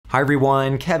Hi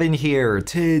everyone, Kevin here.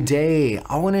 Today,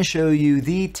 I want to show you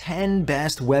the 10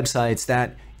 best websites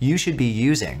that you should be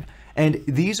using. And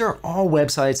these are all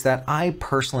websites that I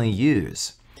personally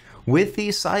use. With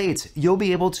these sites, you'll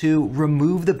be able to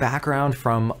remove the background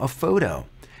from a photo,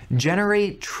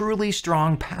 generate truly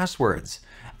strong passwords,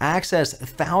 access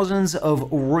thousands of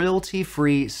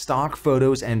royalty-free stock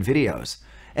photos and videos.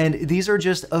 And these are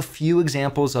just a few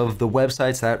examples of the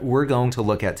websites that we're going to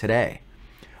look at today.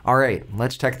 All right,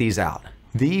 let's check these out.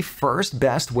 The first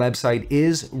best website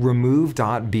is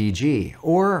remove.bg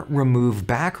or remove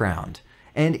background.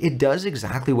 And it does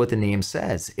exactly what the name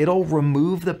says. It'll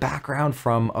remove the background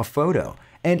from a photo,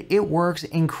 and it works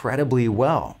incredibly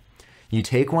well. You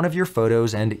take one of your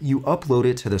photos and you upload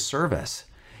it to the service.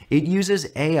 It uses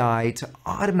AI to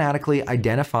automatically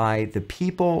identify the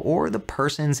people or the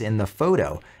persons in the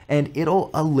photo, and it'll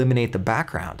eliminate the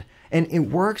background. And it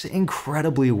works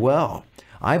incredibly well.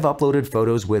 I've uploaded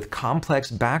photos with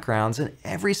complex backgrounds, and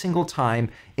every single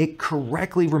time it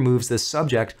correctly removes the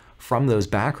subject from those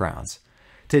backgrounds.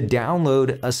 To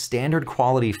download a standard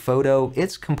quality photo,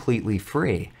 it's completely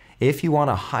free. If you want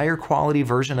a higher quality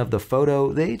version of the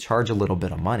photo, they charge a little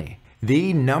bit of money.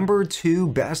 The number 2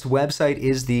 best website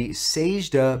is the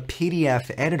Sajda PDF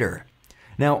editor.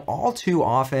 Now, all too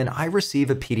often I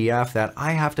receive a PDF that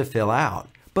I have to fill out,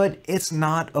 but it's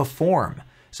not a form.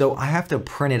 So I have to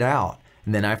print it out.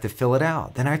 And then I have to fill it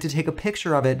out, then I have to take a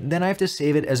picture of it, then I have to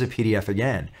save it as a PDF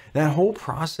again. That whole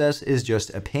process is just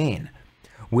a pain.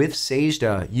 With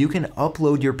Sajda, you can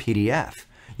upload your PDF,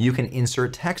 you can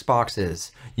insert text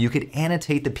boxes, you could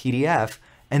annotate the PDF,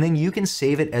 and then you can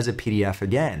save it as a PDF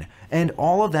again. And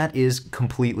all of that is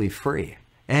completely free.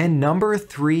 And number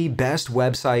 3 best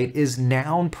website is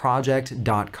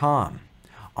nounproject.com.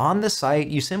 On the site,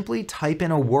 you simply type in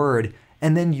a word,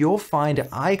 and then you'll find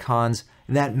icons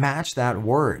that match that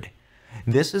word.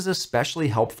 This is especially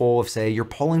helpful if, say, you're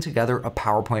pulling together a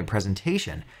PowerPoint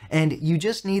presentation and you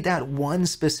just need that one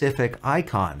specific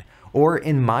icon. Or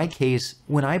in my case,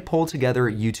 when I pull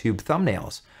together YouTube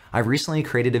thumbnails. I recently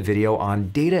created a video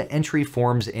on data entry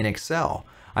forms in Excel.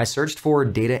 I searched for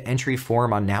data entry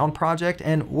form on Noun Project,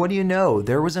 and what do you know?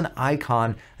 There was an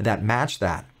icon that matched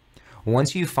that.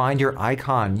 Once you find your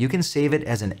icon, you can save it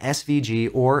as an SVG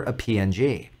or a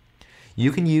PNG.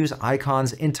 You can use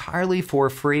icons entirely for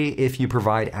free if you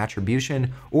provide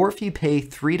attribution, or if you pay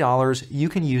 $3, you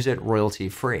can use it royalty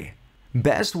free.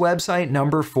 Best website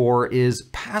number 4 is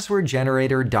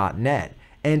passwordgenerator.net,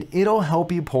 and it'll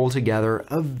help you pull together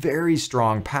a very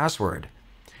strong password.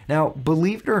 Now,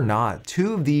 believe it or not,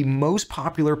 2 of the most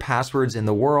popular passwords in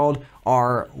the world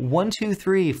are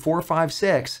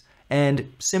 123456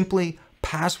 and simply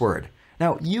password.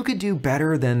 Now, you could do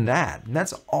better than that.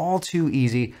 That's all too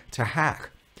easy to hack.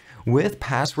 With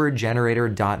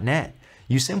passwordgenerator.net,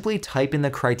 you simply type in the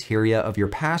criteria of your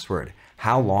password.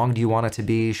 How long do you want it to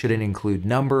be? Should it include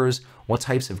numbers? What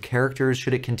types of characters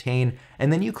should it contain?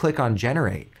 And then you click on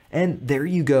generate. And there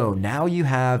you go. Now you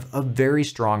have a very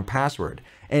strong password.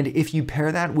 And if you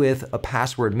pair that with a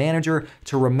password manager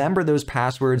to remember those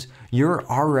passwords, you're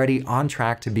already on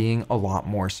track to being a lot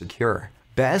more secure.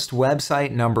 Best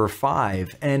website number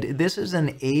 5, and this is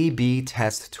an A/B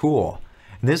test tool.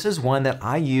 This is one that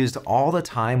I used all the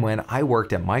time when I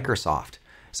worked at Microsoft.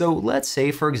 So let's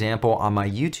say, for example, on my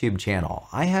YouTube channel,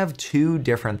 I have 2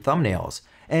 different thumbnails,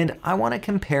 and I want to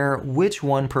compare which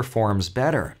one performs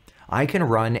better. I can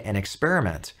run an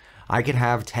experiment. I could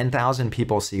have 10,000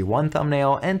 people see one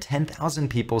thumbnail and 10,000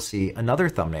 people see another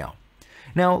thumbnail.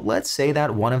 Now, let's say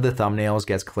that one of the thumbnails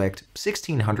gets clicked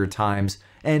 1,600 times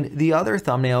and the other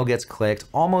thumbnail gets clicked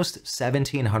almost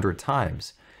 1,700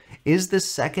 times. Is the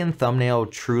second thumbnail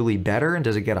truly better, and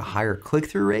does it get a higher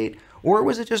click-through rate? Or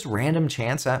was it just random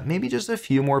chance that maybe just a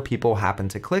few more people happen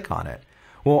to click on it?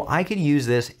 Well, I could use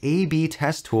this A/B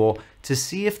test tool to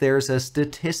see if there's a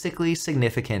statistically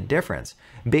significant difference.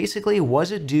 Basically,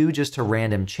 was it due just to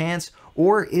random chance,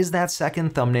 or is that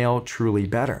second thumbnail truly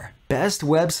better? Best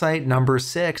website number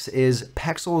 6 is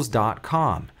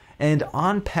pexels.com. And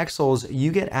on Pexels,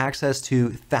 you get access to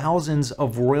thousands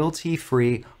of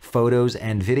royalty-free photos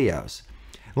and videos.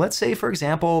 Let's say, for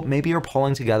example, maybe you're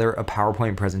pulling together a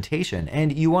PowerPoint presentation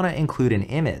and you want to include an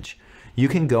image. You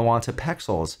can go onto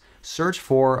Pexels, search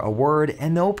for a word,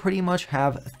 and they'll pretty much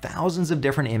have thousands of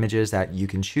different images that you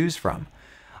can choose from.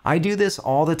 I do this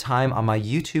all the time on my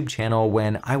YouTube channel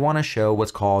when I want to show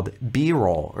what's called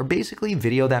B-roll, or basically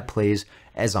video that plays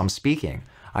as I'm speaking.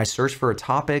 I search for a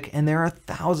topic and there are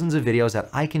thousands of videos that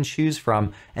I can choose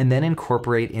from and then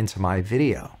incorporate into my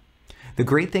video. The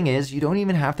great thing is you don't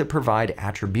even have to provide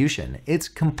attribution. It's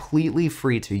completely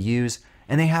free to use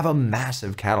and they have a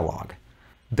massive catalog.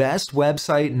 Best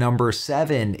website number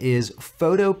 7 is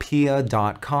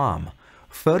photopea.com.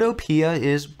 Photopea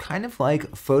is kind of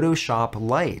like Photoshop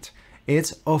Lite.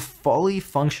 It's a fully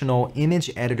functional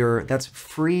image editor that's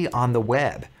free on the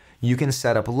web. You can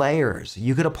set up layers,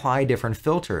 you could apply different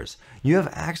filters, you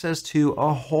have access to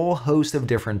a whole host of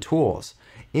different tools.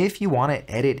 If you want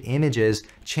to edit images,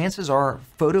 chances are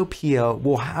Photopea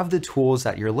will have the tools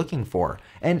that you're looking for,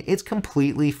 and it's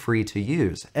completely free to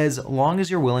use, as long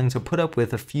as you're willing to put up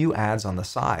with a few ads on the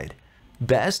side.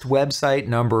 Best website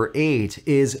number 8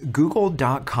 is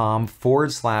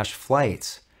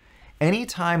google.com/flights.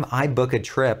 Anytime I book a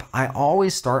trip, I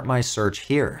always start my search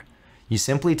here. You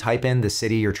simply type in the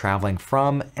city you're traveling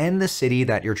from and the city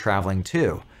that you're traveling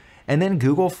to. And then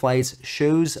Google Flights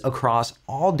shows across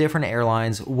all different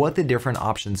airlines what the different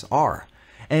options are.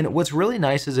 And what's really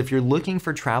nice is if you're looking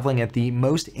for traveling at the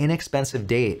most inexpensive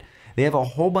date, they have a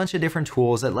whole bunch of different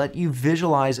tools that let you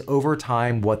visualize over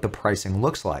time what the pricing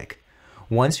looks like.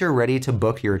 Once you're ready to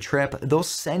book your trip, they'll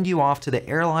send you off to the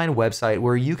airline website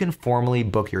where you can formally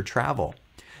book your travel.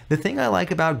 The thing I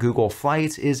like about Google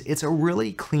Flights is it's a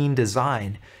really clean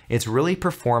design. It's really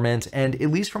performant, and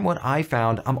at least from what I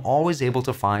found, I'm always able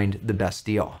to find the best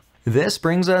deal. This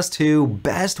brings us to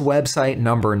best website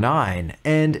number 9,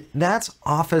 and that's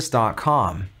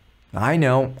office.com. I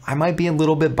know, I might be a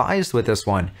little bit biased with this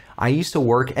one. I used to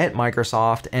work at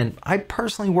Microsoft, and I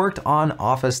personally worked on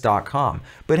office.com.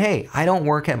 But hey, I don't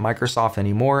work at Microsoft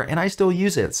anymore, and I still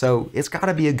use it, so it's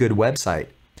gotta be a good website.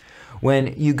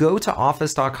 When you go to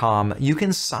office.com, you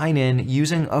can sign in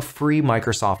using a free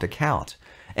Microsoft account.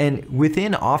 And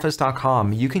within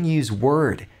office.com, you can use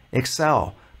Word,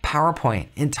 Excel, PowerPoint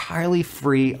entirely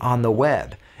free on the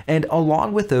web. And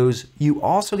along with those, you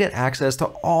also get access to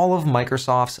all of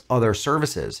Microsoft's other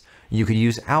services. You could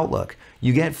use Outlook.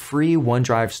 You get free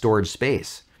OneDrive storage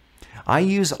space. I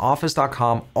use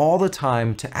office.com all the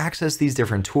time to access these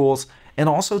different tools and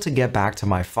also to get back to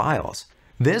my files.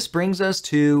 This brings us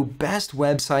to best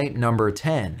website number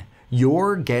 10,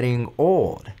 You're Getting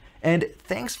Old. And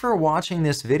thanks for watching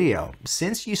this video.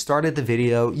 Since you started the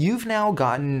video, you've now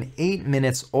gotten 8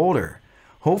 minutes older.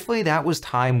 Hopefully that was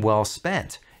time well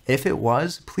spent. If it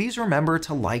was, please remember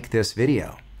to like this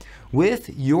video.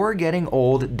 With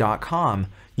YourGettingOld.com,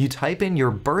 you type in your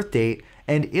birth date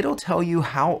and it'll tell you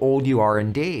how old you are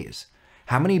in days,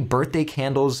 how many birthday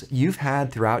candles you've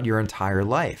had throughout your entire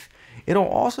life. It'll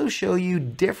also show you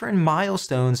different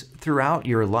milestones throughout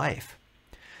your life.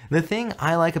 The thing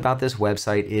I like about this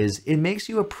website is it makes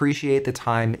you appreciate the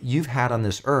time you've had on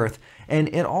this earth, and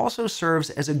it also serves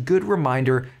as a good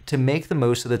reminder to make the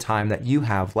most of the time that you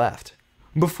have left.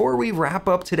 Before we wrap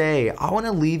up today, I want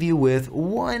to leave you with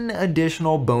one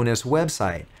additional bonus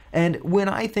website. And when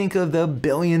I think of the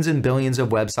billions and billions of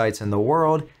websites in the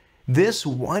world, this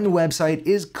one website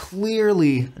is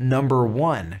clearly number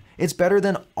 1. It's better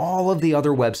than all of the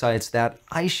other websites that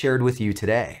I shared with you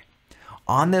today.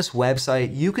 On this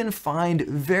website, you can find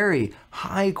very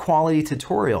high quality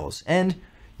tutorials, and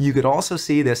you could also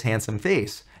see this handsome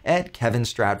face at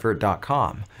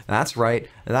kevinstratvert.com. That's right,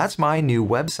 that's my new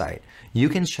website. You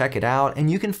can check it out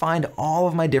and you can find all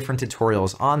of my different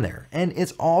tutorials on there, and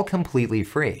it's all completely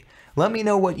free. Let me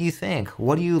know what you think,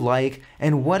 what do you like,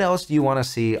 and what else do you want to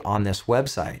see on this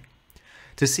website.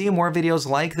 To see more videos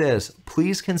like this,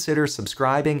 please consider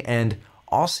subscribing, and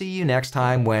I'll see you next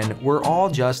time when we're all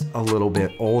just a little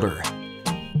bit older.